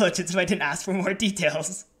due diligence if I didn't ask for more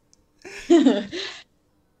details. There's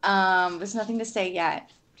nothing to say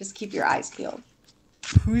yet. Just keep your eyes peeled.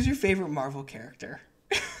 Who's your favorite Marvel character?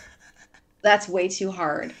 That's way too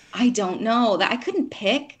hard. I don't know. I couldn't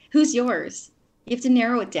pick. Who's yours? You have to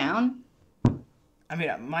narrow it down. I mean,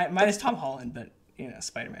 mine is Tom Holland, but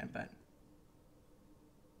Spider-Man. But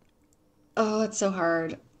oh, it's so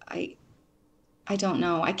hard. I don't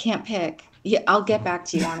know. I can't pick. Yeah, I'll get back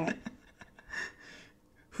to you on it.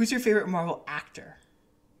 Who's your favorite Marvel actor?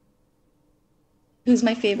 Who's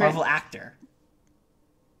my favorite Marvel actor?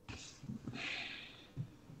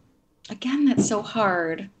 Again, that's so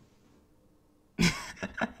hard.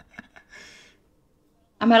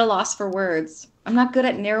 I'm at a loss for words. I'm not good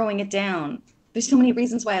at narrowing it down. There's so many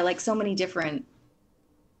reasons why I like so many different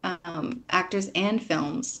actors and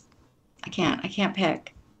films. I can't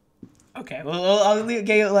pick. Okay, well,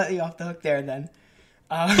 let you off the hook there then.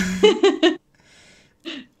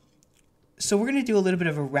 So we're gonna do a little bit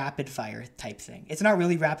of a rapid fire type thing. It's not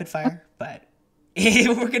really rapid fire, but we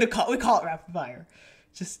call it rapid fire,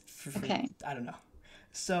 just for Okay. I don't know.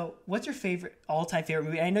 So, what's your all-time favorite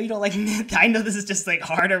movie? I know you don't like. I know this is just like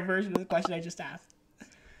harder version of the question I just asked.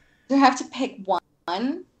 Do I have to pick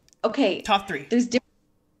one? Okay. Top 3.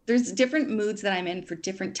 There's different moods that I'm in for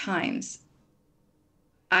different times.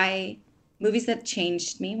 Movies that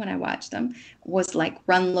changed me when I watched them was like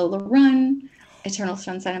Run Lola Run, Eternal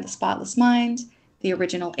Sunshine of the Spotless Mind, the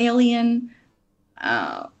original Alien.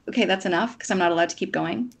 Okay, that's enough because I'm not allowed to keep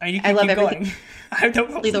going. You can love keep everything. Going. I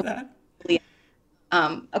don't know that.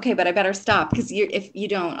 Okay, but I better stop because if you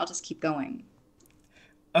don't, I'll just keep going.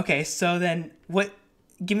 Okay, so then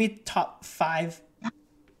give me top 5.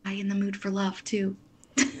 I in the mood for love too.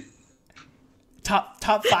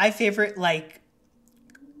 Top 5 favorite, like,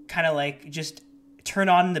 kind of like just turn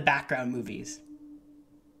on in the background movies.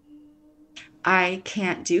 I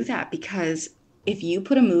can't do that because if you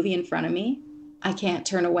put a movie in front of me, I can't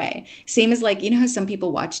turn away. Same as like, you know how some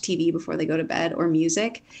people watch TV before they go to bed or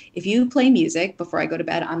music? If you play music before I go to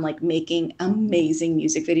bed, I'm like making amazing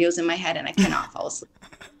music videos in my head and I cannot fall asleep.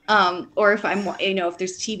 Or if if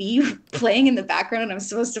there's TV playing in the background and I'm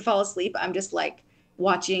supposed to fall asleep, I'm just like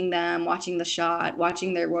watching them, watching the shot,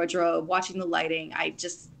 watching their wardrobe, watching the lighting. I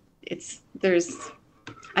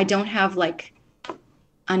don't have like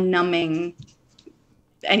a numbing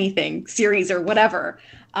anything series or whatever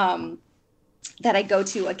that I go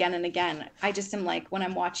to again and again. I just am like, when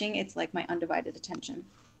I'm watching, it's like my undivided attention.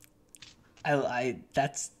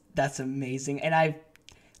 That's amazing. And I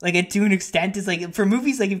like it to an extent is like for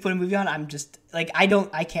movies, like if you put a movie on, I'm just like, I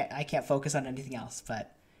can't focus on anything else,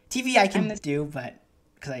 but TV I can do, but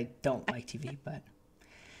because I don't like TV, but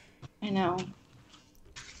I know.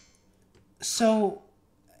 So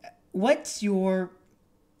what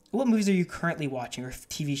movies are you currently watching or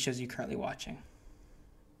TV shows are you currently watching?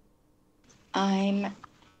 I'm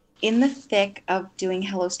in the thick of doing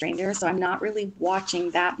Hello Stranger, so I'm not really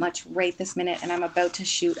watching that much right this minute, and I'm about to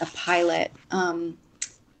shoot a pilot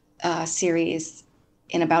series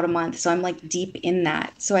in about a month, so I'm like deep in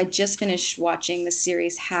that. So I just finished watching the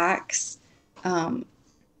series Hacks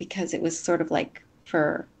because it was sort of like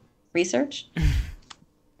for research.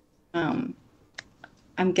 I'm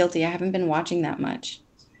guilty. I haven't been watching that much.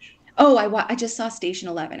 Oh, I just saw Station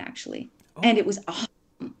 11 actually, and it was awesome.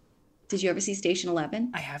 Did you ever see Station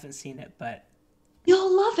 11? I haven't seen it, but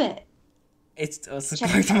you'll love it. It's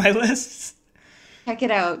going to my list. Check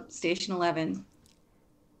it out, Station 11.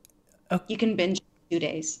 Okay. You can binge in 2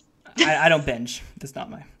 days. I don't binge. That's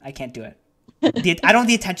not I can't do it. I don't have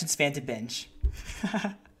the attention span to binge.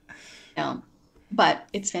 No, but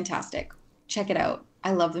it's fantastic. Check it out.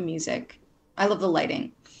 I love the music. I love the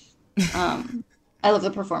lighting. I love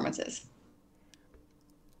the performances.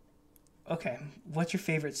 Okay, what's your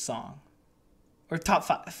favorite song? Or top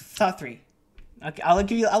 3? Okay, I'll let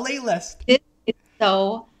you list. It's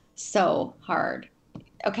so hard.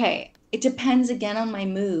 Okay, it depends again on my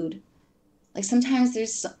mood. Like sometimes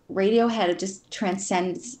there's Radiohead, it just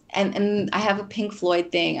transcends, and I have a Pink Floyd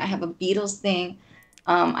thing, I have a Beatles thing,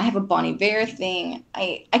 I have a Bon Iver thing.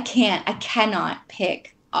 I cannot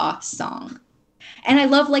pick a song. And I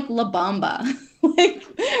love like La Bamba, like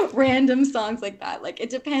random songs like that. Like it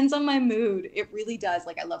depends on my mood. It really does.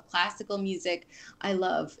 Like I love classical music. I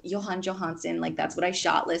love Johan Johansson. Like that's what I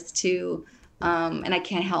shot list to. And I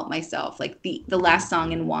can't help myself. Like the last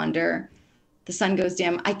song in Wander, The Sun Goes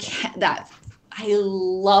Dim. I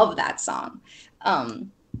love that song.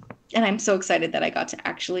 And I'm so excited that I got to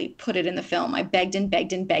actually put it in the film. I begged and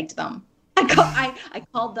begged and begged them. I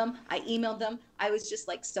called them. I emailed them. I was just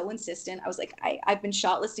like so insistent. I was like, I've been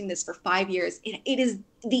shortlisting this for 5 years.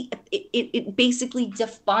 It basically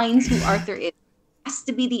defines who Arthur is. It has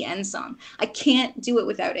to be the end song. I can't do it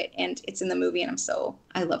without it. And it's in the movie, and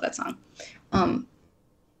I love that song.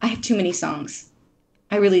 I have too many songs.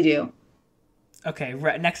 I really do. Okay,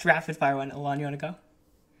 next rapid fire one. Alon, you want to go?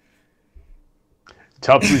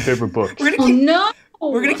 Top 3 favorite books.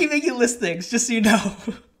 We're gonna keep making list things, just so you know.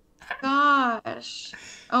 Gosh.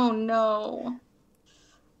 Oh no.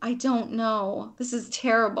 I don't know. This is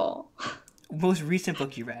terrible. Most recent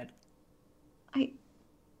book you read?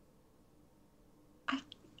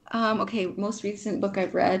 Okay, most recent book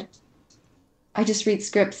I've read. I just read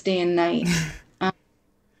scripts day and night. I'm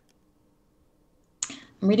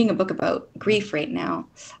reading a book about grief right now.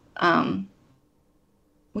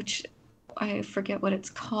 which I forget what it's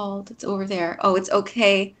called. It's over there. Oh, It's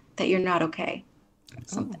Okay That You're Not Okay.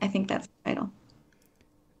 I think that's the title.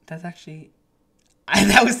 That's actually,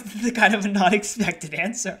 that was the kind of a not expected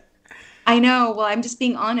answer. I know. Well, I'm just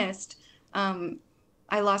being honest.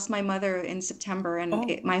 I lost my mother in September,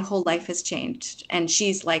 and my whole life has changed. And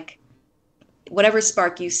she's like, whatever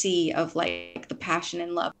spark you see of like the passion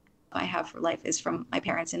and love I have for life is from my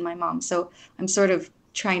parents and my mom. So I'm sort of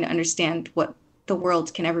trying to understand what the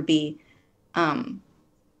world can ever be.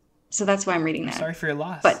 So that's why I'm reading that. Sorry for your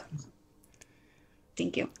loss. But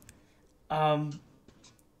thank you.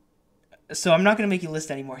 So I'm not going to make you list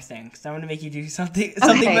any more things. I'm going to make you do something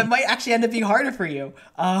that might actually end up being harder for you.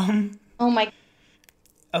 Oh my.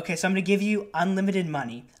 Okay, so I'm going to give you unlimited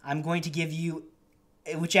money. I'm going to give you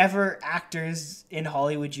whichever actors in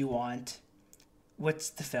Hollywood you want. What's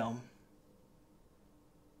the film?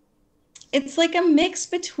 It's like a mix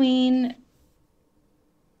between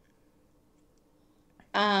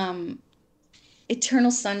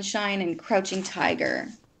Eternal Sunshine and Crouching Tiger,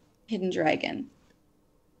 Hidden Dragon.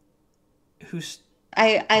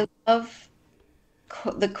 I love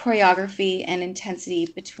the choreography and intensity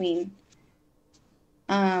between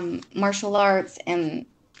martial arts and,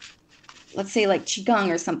 let's say, like Qigong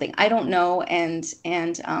or something. I don't know. And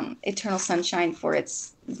Eternal Sunshine for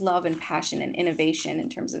its love and passion and innovation in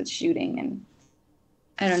terms of its shooting. And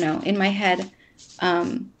I don't know. In my head,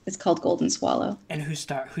 it's called Golden Swallow. And who's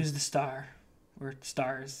the star or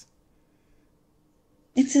stars?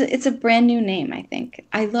 It's a brand new name, I think.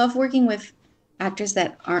 I love working with actors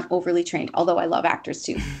that aren't overly trained, although I love actors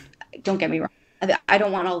too. Don't get me wrong. I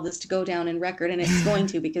don't want all this to go down in record, and it's going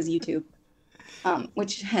to because YouTube,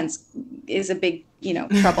 which hence is a big,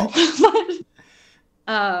 trouble.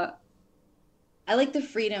 But I like the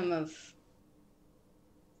freedom of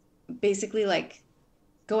basically like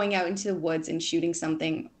going out into the woods and shooting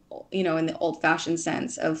something, in the old-fashioned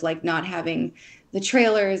sense of like not having the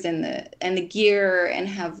trailers and the gear and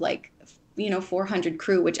have like 400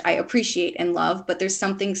 crew, which I appreciate and love, but there's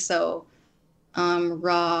something so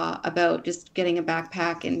raw about just getting a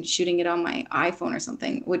backpack and shooting it on my iPhone or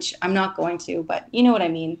something, which I'm not going to, but you know what I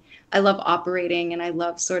mean. I love operating, and I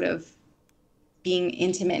love sort of being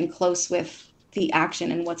intimate and close with the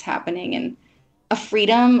action and what's happening, and a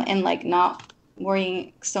freedom and like not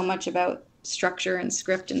worrying so much about structure and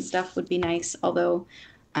script and stuff would be nice. Although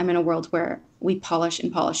I'm in a world where we polish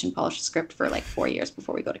and polish and polish a script for like 4 years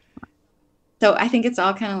before we go to camera. So I think it's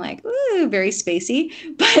all kind of like, ooh, very spacey.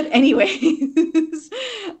 But anyways,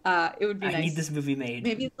 it would be nice. I need this movie made.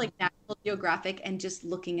 Maybe it's like National Geographic and just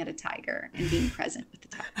looking at a tiger and being present with the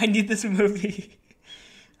tiger. I need this movie.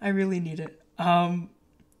 I really need it.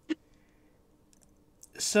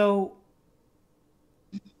 So,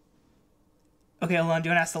 okay, Alon, do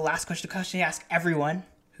you want to ask the last question? The question I ask everyone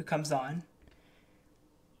who comes on.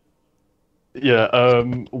 Yeah.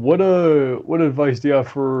 What advice do you have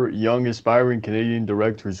for young aspiring Canadian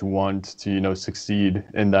directors who want to succeed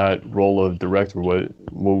in that role of director?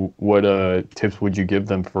 What tips would you give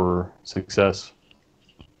them for success?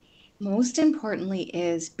 Most importantly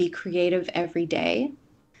is be creative every day.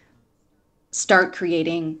 Start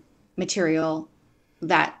creating material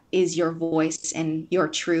that is your voice and your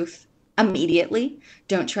truth immediately.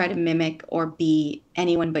 Don't try to mimic or be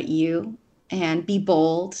anyone but you, and be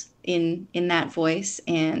bold in that voice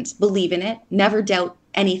and believe in it. Never doubt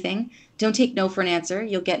anything. Don't take no for an answer.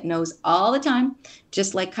 You'll get no's all the time.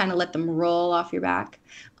 Just like kind of let them roll off your back.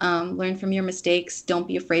 Learn from your mistakes. Don't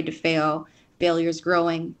be afraid to fail. Failure's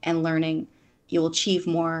growing and learning. You'll achieve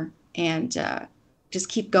more, and just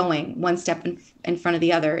keep going one step in front of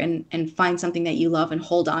the other, and find something that you love and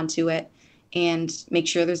hold on to it, and make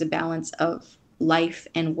sure there's a balance of life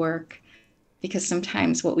and work, because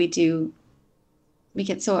sometimes what we do, we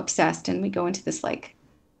get so obsessed and we go into this like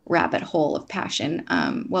rabbit hole of passion.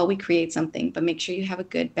 Well, we create something, but make sure you have a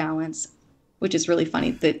good balance, which is really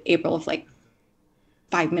funny that April of like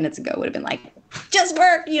 5 minutes ago would have been like, just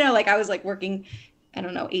work, like I was like working,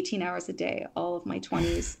 18 hours a day, all of my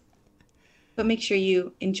 20s. But make sure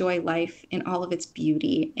you enjoy life in all of its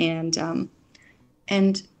beauty, and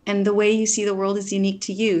the way you see the world is unique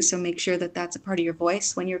to you. So make sure that that's a part of your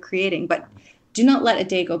voice when you're creating. But do not let a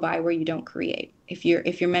day go by where you don't create. If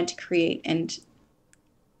you're meant to create and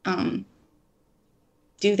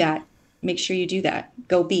do that, make sure you do that.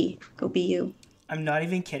 Go be you. I'm not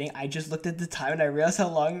even kidding. I just looked at the time and I realized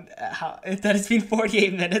that it's been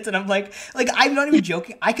 48 minutes, and I'm like I'm not even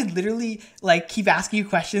joking. I could literally like keep asking you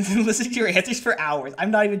questions and listen to your answers for hours.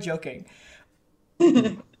 I'm not even joking.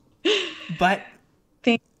 But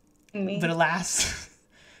Thank me. But alas,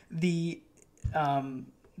 the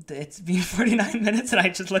it's been 49 minutes and I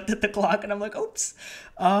just looked at the clock and I'm like, oops.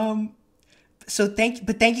 So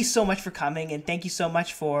thank you so much for coming, and thank you so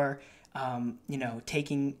much for,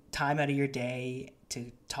 taking time out of your day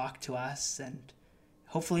to talk to us and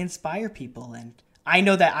hopefully inspire people. And I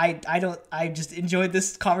know that I just enjoyed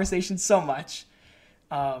this conversation so much.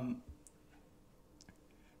 I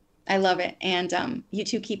love it. And you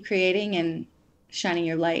two keep creating and shining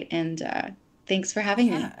your light. And thanks for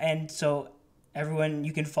having me. And so everyone,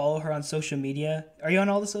 you can follow her on social media. Are you on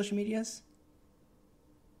all the social medias?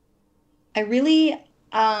 I really,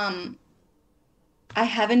 I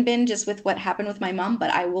haven't been, just with what happened with my mom, but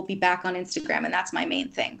I will be back on Instagram, and that's my main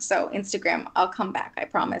thing. So Instagram, I'll come back. I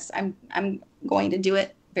promise. I'm going to do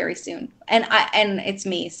it very soon. And it's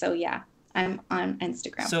me. So yeah, I'm on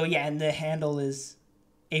Instagram. So yeah, and the handle is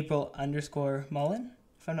April_Mullen.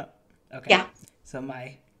 If I'm not okay. Yeah. So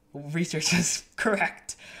my research is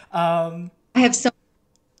correct. I have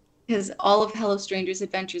because all of Hello Strangers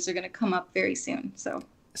Adventures are going to come up very soon.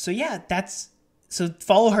 So yeah, so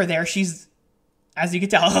follow her there. She's, as you can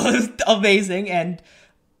tell, amazing and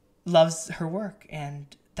loves her work,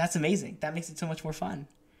 and that's amazing. That makes it so much more fun.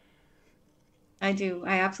 I do.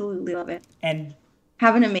 I absolutely love it. And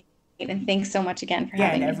have an amazing night, and thanks so much again for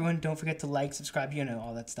having me. And everyone, don't forget to like, subscribe,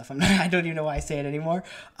 all that stuff. I don't even know why I say it anymore.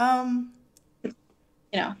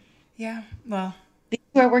 Yeah, well. These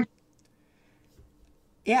are working.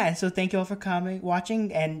 Yeah, and so thank you all for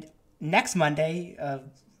watching, and next Monday,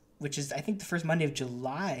 which is, I think, the first Monday of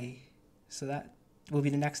July, so that will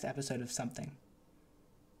be the next episode of something,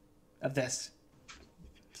 of this.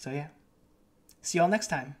 So yeah, see you all next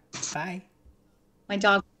time. Bye. My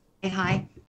dog, say hi.